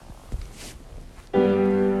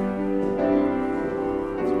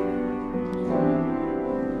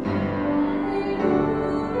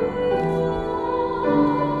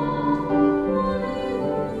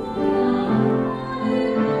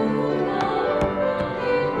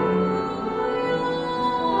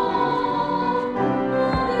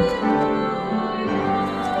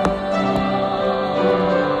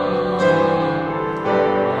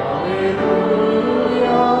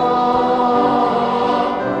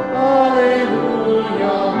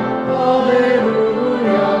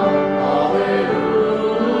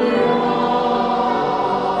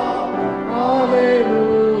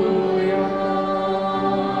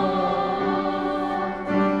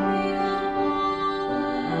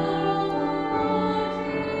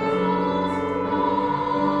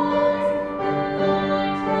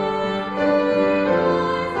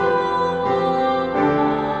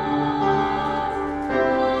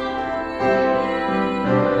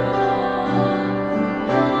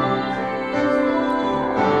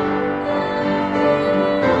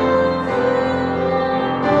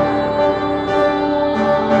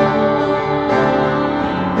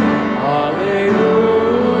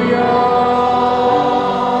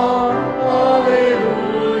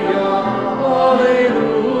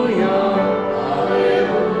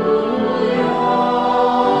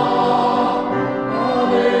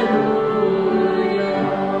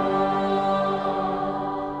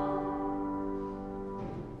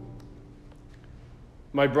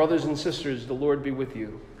My brothers and sisters, the Lord be with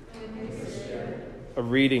you. A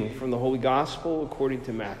reading from the Holy Gospel according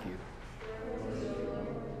to Matthew.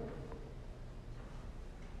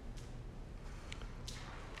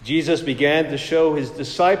 Jesus began to show his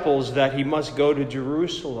disciples that he must go to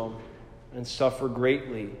Jerusalem and suffer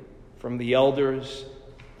greatly from the elders,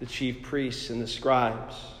 the chief priests, and the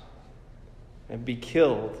scribes, and be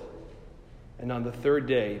killed, and on the third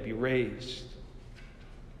day be raised.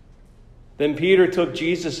 Then Peter took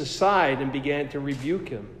Jesus aside and began to rebuke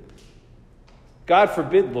him. God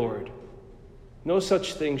forbid, Lord, no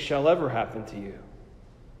such thing shall ever happen to you.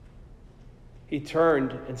 He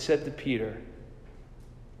turned and said to Peter,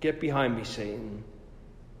 Get behind me, Satan.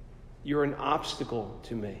 You're an obstacle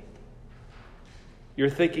to me. You're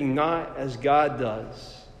thinking not as God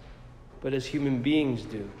does, but as human beings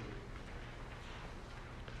do.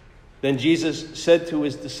 Then Jesus said to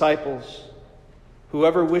his disciples,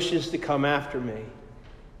 Whoever wishes to come after me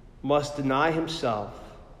must deny himself,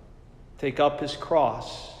 take up his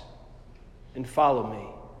cross, and follow me.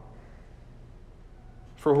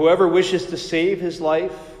 For whoever wishes to save his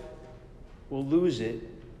life will lose it,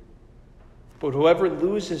 but whoever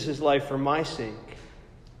loses his life for my sake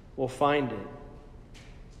will find it.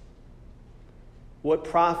 What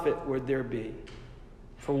profit would there be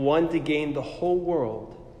for one to gain the whole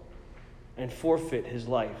world and forfeit his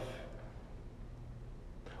life?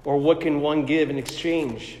 Or what can one give in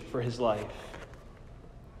exchange for his life?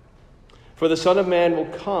 For the Son of Man will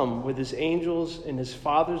come with his angels in his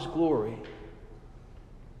Father's glory,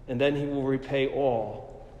 and then he will repay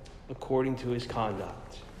all according to his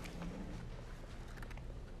conduct.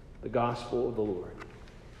 The Gospel of the Lord.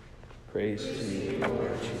 Praise to you,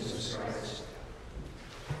 Lord Jesus Christ.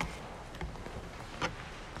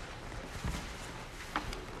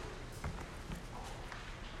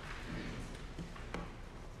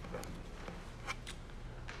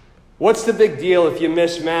 What's the big deal if you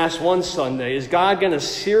miss Mass one Sunday? Is God going to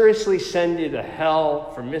seriously send you to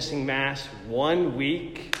hell for missing Mass 1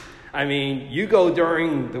 week? I mean, you go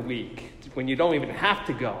during the week when you don't even have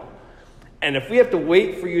to go. And if we have to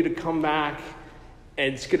wait for you to come back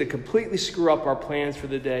and it's going to completely screw up our plans for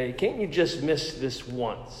the day, can't you just miss this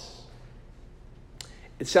once?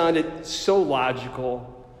 It sounded so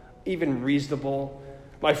logical, even reasonable.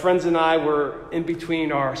 My friends and I were in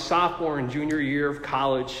between our sophomore and junior year of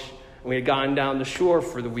college. We had gone down the shore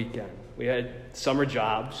for the weekend. We had summer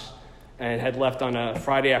jobs and had left on a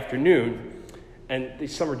Friday afternoon. And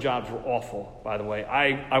these summer jobs were awful, by the way.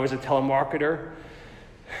 I was a telemarketer.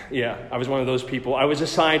 Yeah, I was one of those people. I was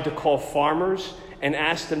assigned to call farmers and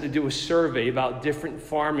ask them to do a survey about different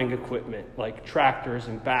farming equipment, like tractors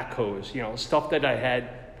and backhoes, stuff that I had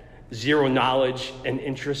zero knowledge and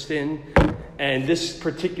interest in. And this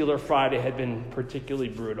particular Friday had been particularly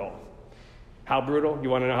brutal. How brutal? You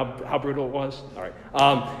want to know how brutal it was? All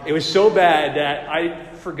right. It was so bad that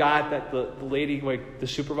I forgot that the lady, the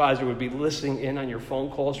supervisor, would be listening in on your phone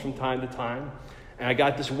calls from time to time. And I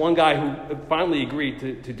got this one guy who finally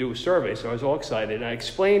agreed to do a survey, so I was all excited. And I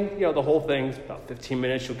explained, the whole thing. It's about 15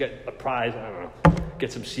 minutes. You'll get a prize. I don't know.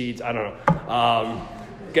 Get some seeds. I don't know.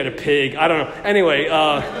 Get a pig. I don't know. Anyway,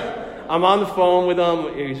 I'm on the phone with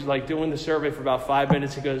him. He's doing the survey for about 5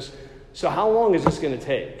 minutes. He goes, so how long is this going to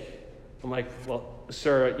take? I'm like, well,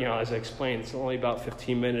 sir, as I explained, it's only about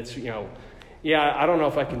 15 minutes. Yeah, I don't know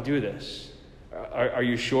if I can do this. Are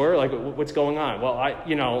you sure? What's going on?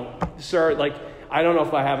 Well, sir, I don't know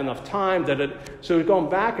if I have enough time. So we're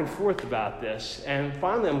going back and forth about this. And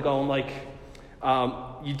finally I'm going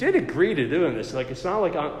you did agree to doing this. It's not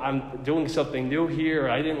like I'm doing something new here.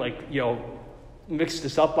 I didn't mix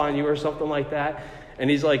this up on you or something like that.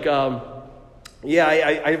 And he's like, yeah,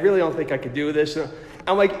 I really don't think I could do this.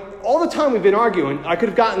 I'm like, all the time we've been arguing, I could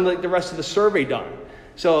have gotten the rest of the survey done.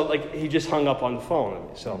 So he just hung up on the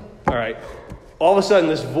phone. So, all right. All of a sudden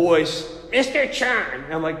this voice, Mr. Chan.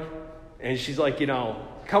 I'm like, and she's like,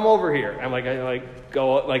 come over here. I'm like,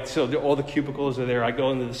 so all the cubicles are there. I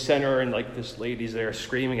go into the center and this lady's there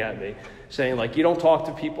screaming at me, saying you don't talk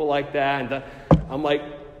to people like that. And I'm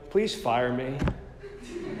like, please fire me.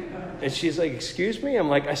 And she's like, excuse me?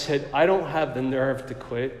 I said, I don't have the nerve to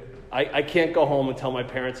quit. I can't go home and tell my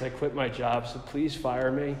parents I quit my job, so please fire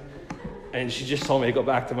me. And she just told me to go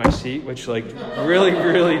back to my seat, which really,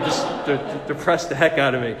 really just depressed the heck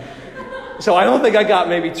out of me. So I don't think I got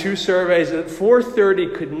maybe 2 surveys. At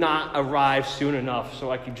 4:30 could not arrive soon enough so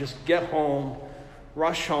I could just get home,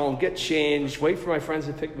 rush home, get changed, wait for my friends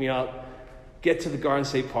to pick me up, get to the Garden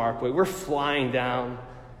State Parkway. We're flying down.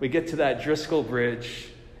 We get to that Driscoll Bridge,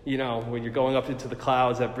 when you're going up into the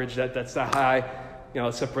clouds, that bridge, that's that high.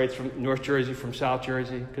 It separates from North Jersey from South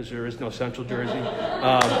Jersey because there is no Central Jersey.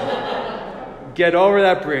 Get over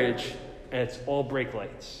that bridge, and it's all brake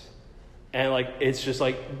lights. And it's just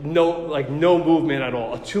no movement at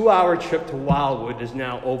all. A 2-hour trip to Wildwood is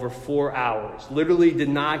now over 4 hours. Literally did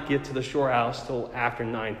not get to the shore house till after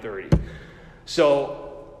 9:30.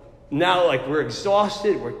 So now we're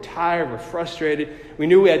exhausted, we're tired, we're frustrated. We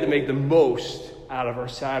knew we had to make the most out of our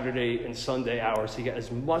Saturday and Sunday hours to get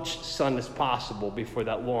as much sun as possible before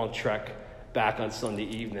that long trek back on Sunday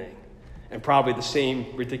evening. And probably the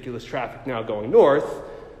same ridiculous traffic now going north,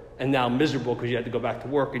 and now miserable because you had to go back to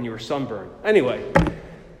work and you were sunburned. Anyway,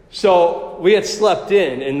 so we had slept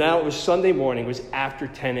in, and now it was Sunday morning. It was after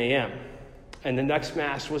 10 a.m. And the next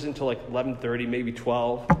Mass wasn't until 11:30, maybe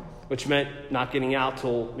 12, which meant not getting out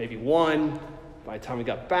till maybe 1. By the time we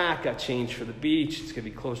got back, got changed for the beach. It's going to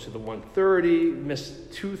be close to the 1:30.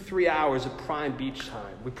 Missed 2-3 hours of prime beach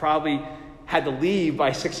time. We probably had to leave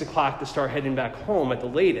by 6 o'clock to start heading back home at the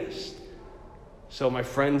latest. So my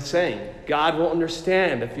friend's saying, God will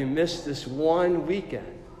understand if you miss this one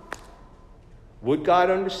weekend. Would God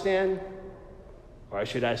understand? Or I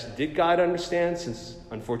should ask, did God understand? Since,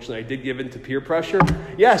 unfortunately, I did give in to peer pressure.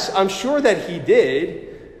 Yes, I'm sure that he did.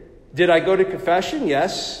 Did I go to confession?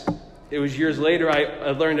 Yes. It was years later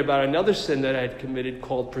I learned about another sin that I had committed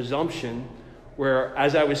called presumption, where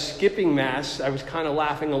as I was skipping Mass, I was kind of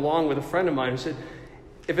laughing along with a friend of mine who said,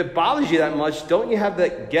 if it bothers you that much, don't you have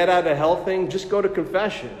that get out of hell thing? Just go to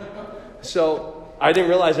confession. So I didn't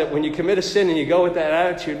realize that when you commit a sin and you go with that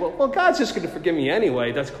attitude, well, God's just going to forgive me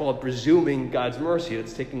anyway. That's called presuming God's mercy.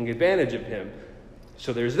 That's taking advantage of him.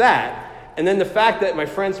 So there's that. And then the fact that my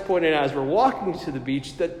friends pointed out as we're walking to the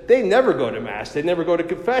beach that they never go to Mass. They never go to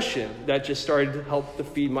confession. That just started to help to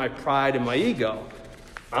feed my pride and my ego.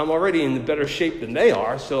 I'm already in better shape than they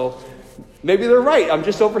are, so maybe they're right. I'm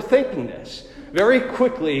just overthinking this. Very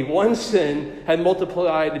quickly, one sin had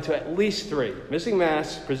multiplied into at least 3. Missing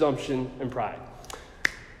Mass, presumption, and pride.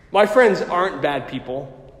 My friends aren't bad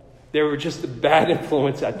people. They were just a bad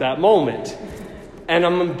influence at that moment. And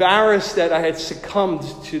I'm embarrassed that I had succumbed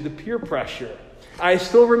to the peer pressure. I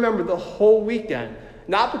still remember the whole weekend.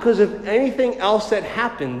 Not because of anything else that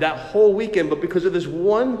happened that whole weekend, but because of this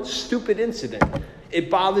one stupid incident. It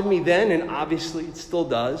bothered me then, and obviously it still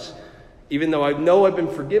does. Even though I know I've been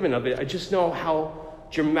forgiven of it, I just know how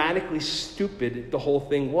dramatically stupid the whole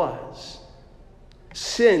thing was.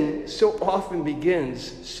 Sin so often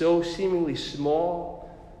begins so seemingly small,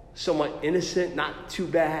 somewhat innocent, not too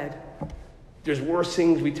bad. There's worse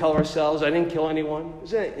things we tell ourselves. I didn't kill anyone.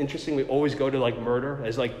 Isn't it interesting? We always go to murder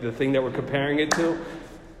as the thing that we're comparing it to.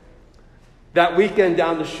 That weekend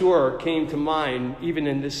down the shore came to mind, even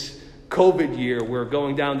in this COVID year where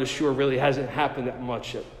going down the shore really hasn't happened that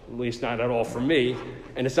much, at least not at all for me.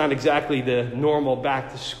 And it's not exactly the normal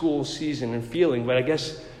back to school season and feeling, but I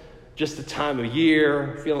guess just the time of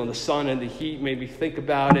year, feeling the sun and the heat made me think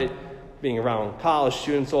about it. Being around college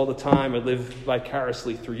students all the time, I live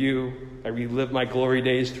vicariously through you. I relive my glory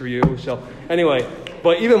days through you. So anyway,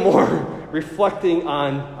 but even more reflecting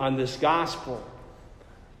on this gospel,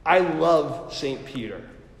 I love St. Peter.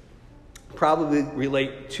 Probably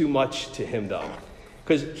relate too much to him though,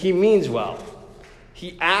 because he means well.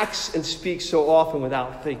 He acts and speaks so often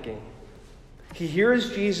without thinking. He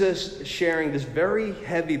hears Jesus sharing this very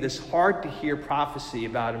heavy, this hard to hear prophecy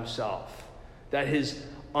about himself, that his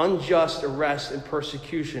unjust arrest and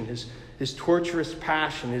persecution, his torturous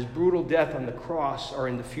passion, his brutal death on the cross are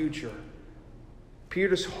in the future.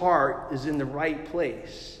 Peter's heart is in the right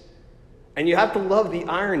place. And you have to love the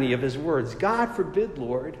irony of his words. God forbid,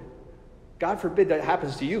 Lord. God forbid that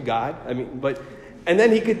happens to you, God. And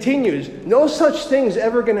then he continues, no such thing's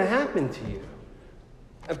ever going to happen to you.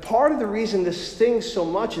 And part of the reason this stings so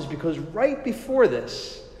much is because right before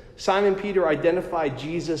this, Simon Peter identified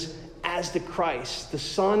Jesus as the Christ, the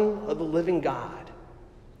Son of the living God.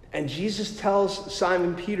 And Jesus tells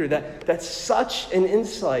Simon Peter that that's such an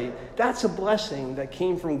insight, that's a blessing that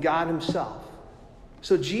came from God himself.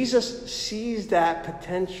 So Jesus sees that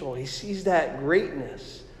potential. He sees that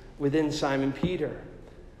greatness within Simon Peter.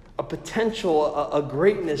 A potential, a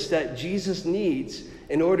greatness that Jesus needs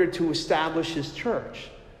in order to establish his church.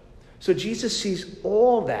 So Jesus sees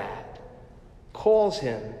all that, calls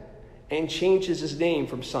him, and changes his name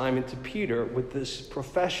from Simon to Peter with this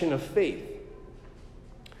profession of faith.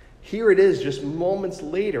 Here it is just moments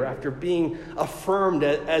later after being affirmed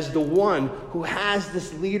as the one who has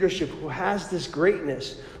this leadership, who has this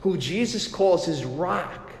greatness, who Jesus calls his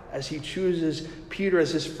rock as he chooses Peter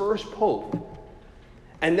as his first pope.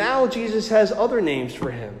 And now Jesus has other names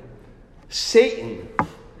for him. Satan,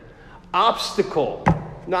 obstacle,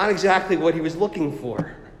 not exactly what he was looking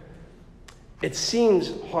for. It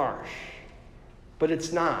seems harsh, but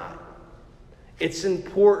it's not. It's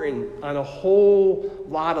important on a whole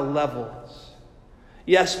lot of levels.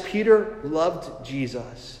 Yes, Peter loved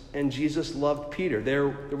Jesus, and Jesus loved Peter. There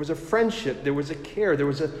was a friendship, there was a care, there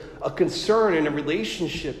was a concern and a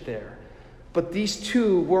relationship there. But these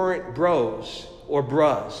two weren't bros or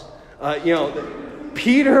bras.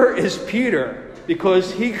 Peter is Peter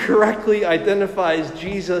because he correctly identifies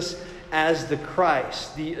Jesus as the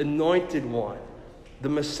Christ, the anointed one, the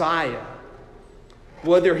Messiah.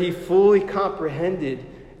 Whether he fully comprehended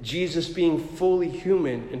Jesus being fully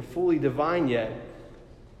human and fully divine yet,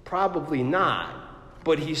 probably not.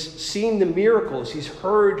 But he's seen the miracles, he's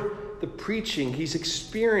heard the preaching, he's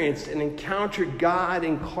experienced and encountered God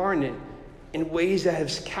incarnate in ways that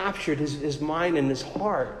have captured his mind and his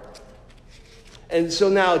heart. And so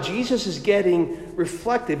now Jesus is getting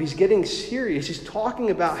reflective. He's getting serious. He's talking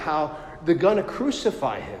about how they're going to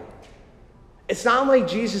crucify him. It's not like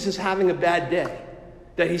Jesus is having a bad day,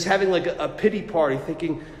 that he's having like a pity party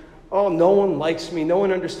thinking, oh, no one likes me. No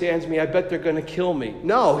one understands me. I bet they're going to kill me.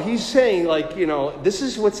 No, he's saying this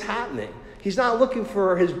is what's happening. He's not looking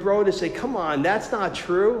for his bro to say, come on, that's not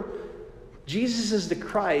true. Jesus is the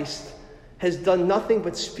Christ, has done nothing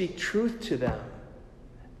but speak truth to them.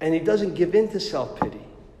 And he doesn't give in to self-pity.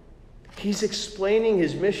 He's explaining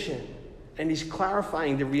his mission, and he's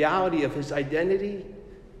clarifying the reality of his identity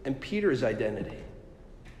and Peter's identity.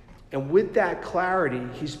 And with that clarity,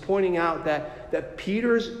 he's pointing out that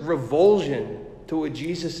Peter's revulsion to what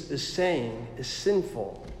Jesus is saying is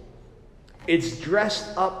sinful. It's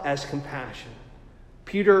dressed up as compassion.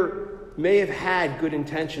 Peter may have had good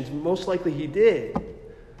intentions. Most likely he did.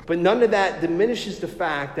 But none of that diminishes the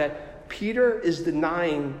fact that Peter is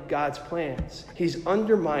denying God's plans. He's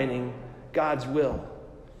undermining God's will.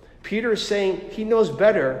 Peter is saying he knows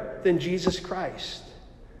better than Jesus Christ,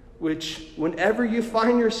 which whenever you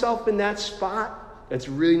find yourself in that spot, that's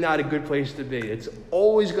really not a good place to be. It's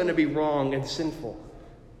always going to be wrong and sinful.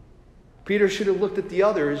 Peter should have looked at the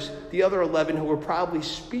other 11 who were probably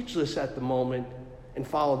speechless at the moment and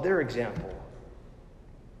followed their example.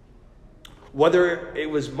 Whether it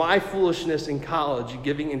was my foolishness in college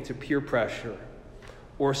giving into peer pressure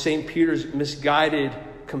or St. Peter's misguided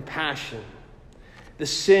compassion, the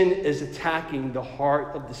sin is attacking the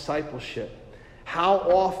heart of discipleship. How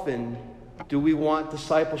often do we want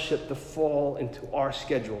discipleship to fall into our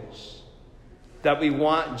schedules? That we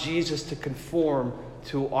want Jesus to conform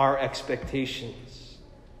to our expectations.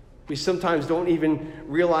 We sometimes don't even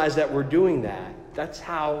realize that we're doing that. That's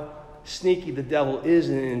how sneaky the devil is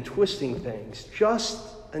in twisting things.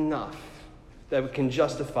 Just enough that we can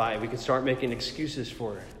justify it. We can start making excuses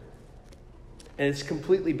for it. And it's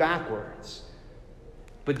completely backwards.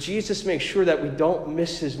 But Jesus makes sure that we don't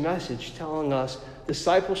miss his message, telling us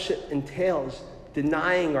discipleship entails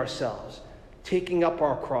denying ourselves, taking up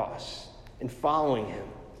our cross, and following him.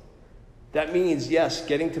 That means, yes,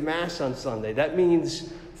 getting to Mass on Sunday. That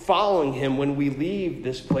means following him when we leave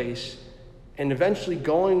this place and eventually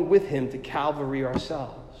going with him to Calvary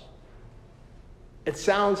ourselves. It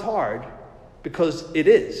sounds hard because it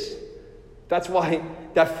is. That's why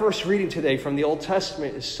that first reading today from the Old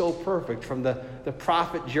Testament is so perfect, from the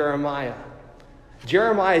prophet Jeremiah.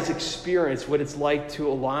 Jeremiah has experienced what it's like to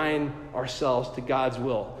align ourselves to God's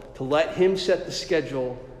will, to let him set the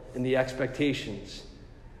schedule and the expectations.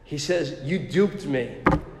 He says, you duped me,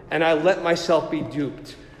 and I let myself be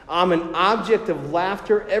duped. I'm an object of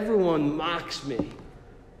laughter. Everyone mocks me.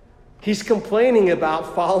 He's complaining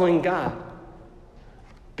about following God.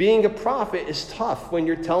 Being a prophet is tough when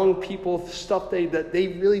you're telling people stuff that they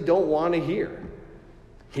really don't want to hear.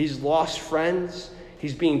 He's lost friends.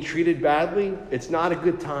 He's being treated badly. It's not a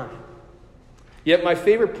good time. Yet my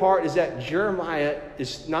favorite part is that Jeremiah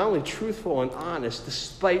is not only truthful and honest,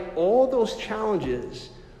 despite all those challenges,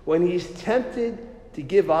 when he's tempted to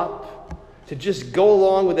give up, to just go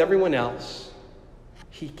along with everyone else,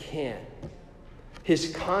 he can't.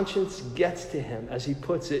 His conscience gets to him, as he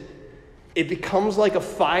puts it. It becomes like a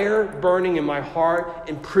fire burning in my heart,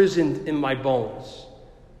 imprisoned in my bones.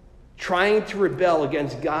 Trying to rebel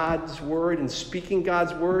against God's word and speaking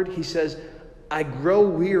God's word, he says, I grow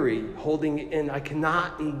weary holding it in. I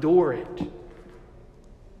cannot endure it.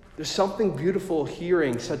 There's something beautiful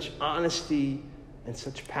hearing such honesty and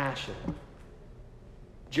such passion.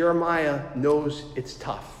 Jeremiah knows it's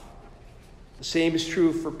tough. The same is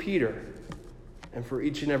true for Peter and for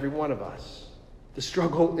each and every one of us. The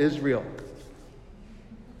struggle is real.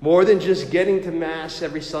 More than just getting to Mass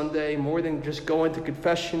every Sunday, more than just going to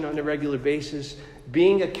confession on a regular basis,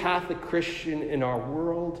 being a Catholic Christian in our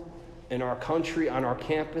world in our country, on our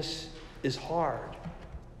campus, is hard.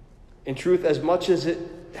 In truth, as much as it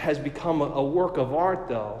has become a work of art,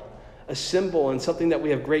 though, a symbol and something that we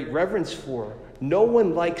have great reverence for, no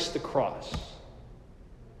one likes the cross.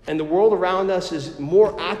 And the world around us is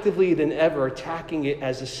more actively than ever attacking it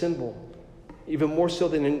as a symbol, even more so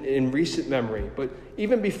than in recent memory. But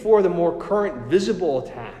even before the more current visible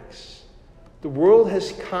attacks, the world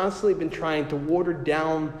has constantly been trying to water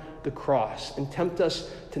down the cross and tempt us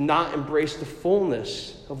to not embrace the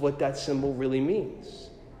fullness of what that symbol really means.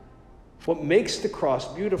 What makes the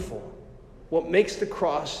cross beautiful, what makes the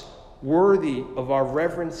cross worthy of our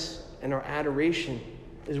reverence and our adoration,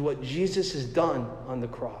 is what Jesus has done on the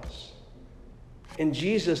cross. In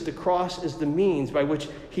Jesus, the cross is the means by which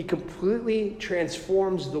he completely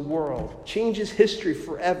transforms the world, changes history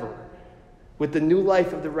forever with the new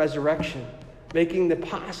life of the resurrection, making the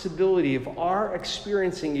possibility of our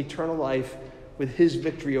experiencing eternal life with his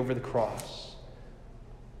victory over the cross.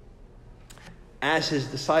 As his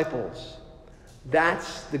disciples,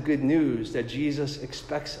 that's the good news that Jesus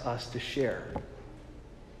expects us to share.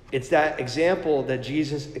 It's that example that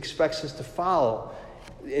Jesus expects us to follow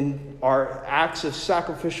in our acts of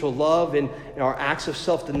sacrificial love, in our acts of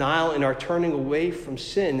self-denial, in our turning away from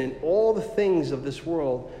sin, and all the things of this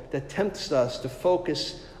world that tempts us to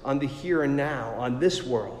focus on the here and now, on this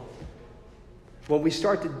world. When we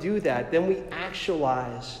start to do that, then we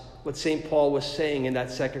actualize what St. Paul was saying in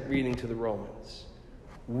that second reading to the Romans.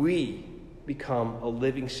 We become a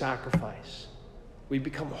living sacrifice. We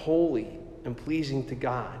become holy and pleasing to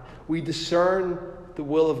God. We discern the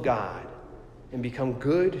will of God and become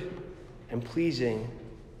good and pleasing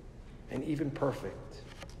and even perfect.